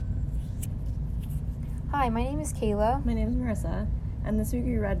Hi, my name is Kayla. My name is Marissa, and this week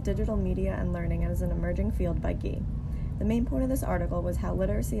we read Digital Media and Learning as an Emerging Field by Guy. The main point of this article was how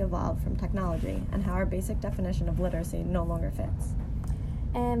literacy evolved from technology and how our basic definition of literacy no longer fits.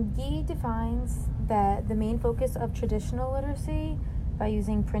 And Guy defines that the main focus of traditional literacy by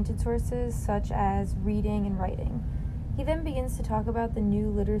using printed sources such as reading and writing. He then begins to talk about the new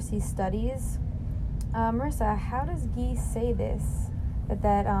literacy studies. Marissa, how does Guy say this?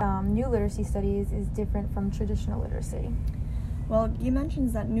 That new literacy studies is different from traditional literacy? Well, Guy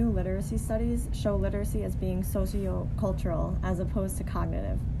mentions that new literacy studies show literacy as being socio-cultural as opposed to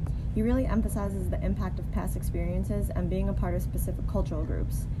cognitive. He really emphasizes the impact of past experiences and being a part of specific cultural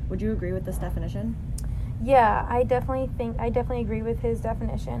groups. Would you agree with this definition? Yeah, I definitely agree with his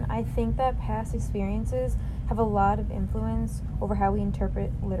definition. I think that past experiences have a lot of influence over how we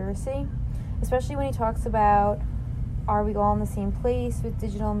interpret literacy, especially when he talks about, are we all in the same place with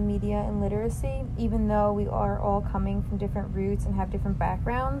digital media and literacy, even though we are all coming from different roots and have different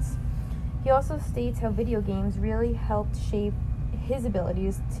backgrounds? He also states how video games really helped shape his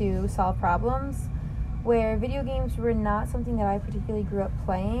abilities to solve problems, where video games were not something that I particularly grew up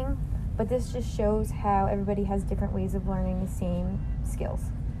playing, but this just shows how everybody has different ways of learning the same skills.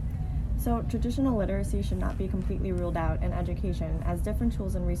 So, traditional literacy should not be completely ruled out in education, as different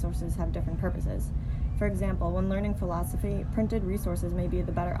tools and resources have different purposes. For example, when learning philosophy, printed resources may be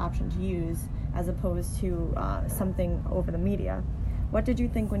the better option to use as opposed to something over the media. What did you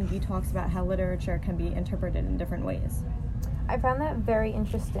think when Guy talks about how literature can be interpreted in different ways? I found that very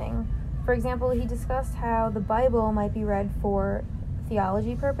interesting. For example, he discussed how the Bible might be read for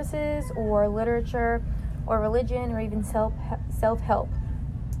theology purposes, or literature, or religion, or even self-help.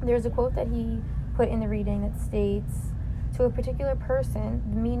 There's a quote that he put in the reading that states, "To a particular person,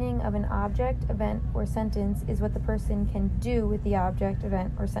 the meaning of an object, event, or sentence is what the person can do with the object,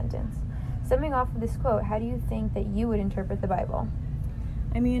 event, or sentence." Stemming off of this quote, how do you think that you would interpret the Bible?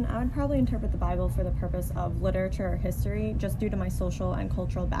 I would probably interpret the Bible for the purpose of literature or history, just due to my social and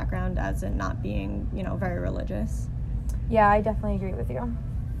cultural background as it not being, very religious. Yeah, I definitely agree with you.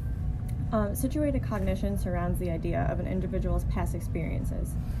 Situated cognition surrounds the idea of an individual's past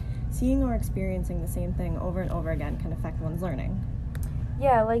experiences. Seeing or experiencing the same thing over and over again can affect one's learning.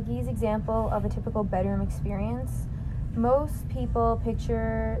 Yeah, like Guy's example of a typical bedroom experience. Most people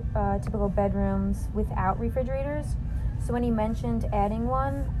picture typical bedrooms without refrigerators. So when he mentioned adding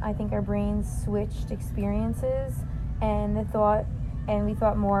one, I think our brains switched experiences and we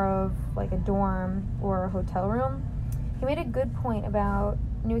thought more of like a dorm or a hotel room. He made a good point about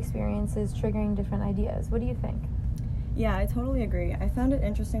new experiences triggering different ideas. What do you think? Yeah, I totally agree. I found it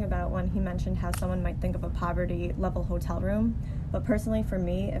interesting about when he mentioned how someone might think of a poverty-level hotel room, but personally for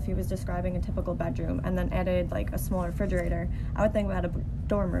me, if he was describing a typical bedroom and then added like a small refrigerator, I would think about a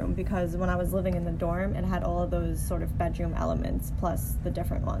dorm room, because when I was living in the dorm, it had all of those sort of bedroom elements plus the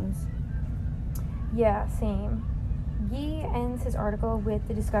different ones. Yeah, same. Guy ends his article with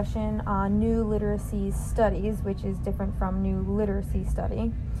the discussion on new literacy studies, which is different from new literacy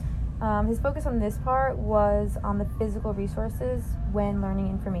study. His focus on this part was on the physical resources when learning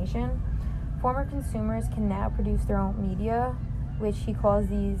information. Former consumers can now produce their own media, which he calls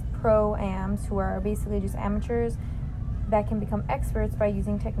these pro-ams, who are basically just amateurs that can become experts by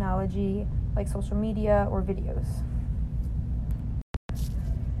using technology like social media or videos.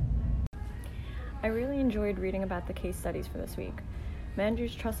 I really enjoyed reading about the case studies for this week.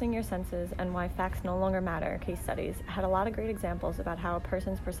 Mandrew's Trusting Your Senses and Why Facts No Longer Matter case studies had a lot of great examples about how a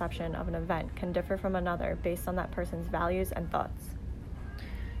person's perception of an event can differ from another based on that person's values and thoughts.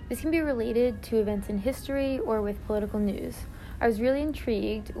 This can be related to events in history or with political news. I was really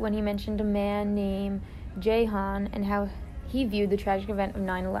intrigued when he mentioned a man named Jehan and how he viewed the tragic event of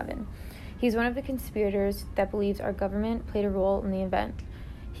 9/11. He's one of the conspirators that believes our government played a role in the event.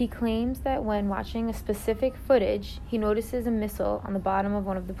 He claims that when watching a specific footage, he notices a missile on the bottom of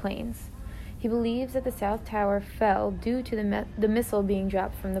one of the planes. He believes that the South Tower fell due to the missile being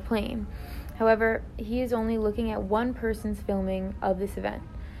dropped from the plane. However, he is only looking at one person's filming of this event.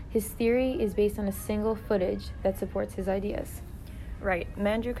 His theory is based on a single footage that supports his ideas. Right,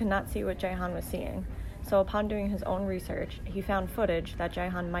 Mandrew could not see what Jehan was seeing, so upon doing his own research, he found footage that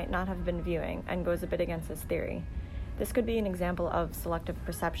Jehan might not have been viewing and goes a bit against his theory. This could be an example of selective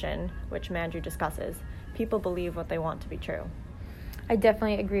perception, which Mandrew discusses. People believe what they want to be true. I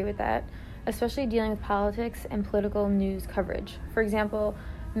definitely agree with that, especially dealing with politics and political news coverage. For example,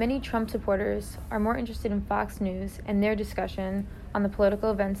 many Trump supporters are more interested in Fox News and their discussion on the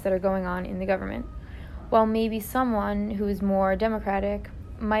political events that are going on in the government, while maybe someone who is more Democratic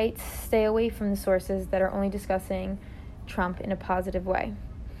might stay away from the sources that are only discussing Trump in a positive way.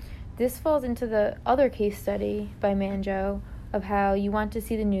 This falls into the other case study by Manjo of how you want to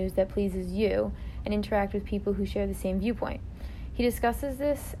see the news that pleases you and interact with people who share the same viewpoint. He discusses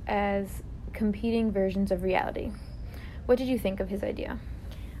this as competing versions of reality. What did you think of his idea?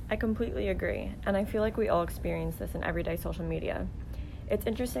 I completely agree, and I feel like we all experience this in everyday social media. It's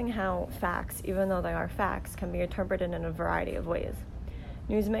interesting how facts, even though they are facts, can be interpreted in a variety of ways.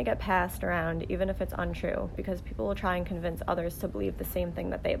 News may get passed around even if it's untrue, because people will try and convince others to believe the same thing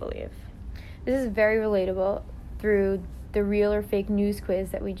that they believe. This is very relatable through the real or fake news quiz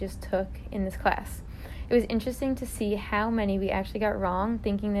that we just took in this class. It was interesting to see how many we actually got wrong,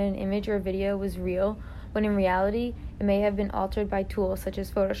 thinking that an image or a video was real, when in reality, it may have been altered by tools such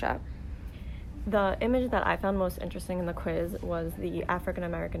as Photoshop. The image that I found most interesting in the quiz was the African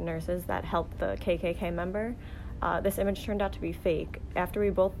American nurses that helped the KKK member. This image turned out to be fake. After we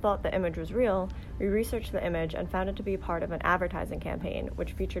both thought the image was real, we researched the image and found it to be part of an advertising campaign,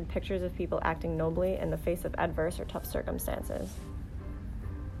 which featured pictures of people acting nobly in the face of adverse or tough circumstances.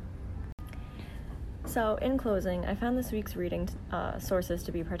 So, in closing, I found this week's reading sources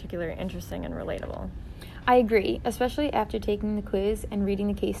to be particularly interesting and relatable. I agree, especially after taking the quiz and reading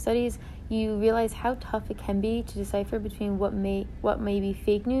the case studies, you realize how tough it can be to decipher between what may be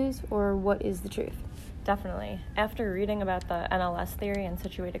fake news or what is the truth. Definitely. After reading about the NLS theory and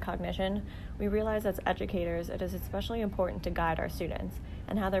situated cognition, we realize as educators it is especially important to guide our students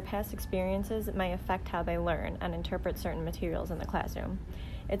and how their past experiences may affect how they learn and interpret certain materials in the classroom.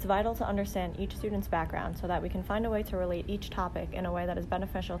 It's vital to understand each student's background so that we can find a way to relate each topic in a way that is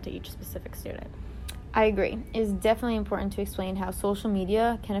beneficial to each specific student. I agree. It is definitely important to explain how social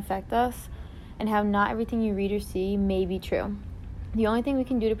media can affect us and how not everything you read or see may be true. The only thing we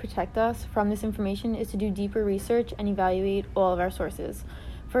can do to protect us from this information is to do deeper research and evaluate all of our sources.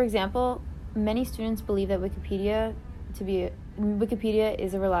 For example, many students believe that Wikipedia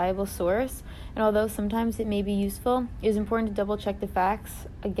is a reliable source, and although sometimes it may be useful, it is important to double check the facts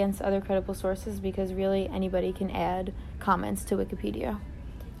against other credible sources because really anybody can add comments to Wikipedia.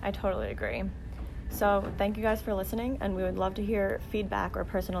 I totally agree. So, thank you guys for listening, and we would love to hear feedback or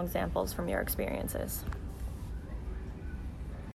personal examples from your experiences.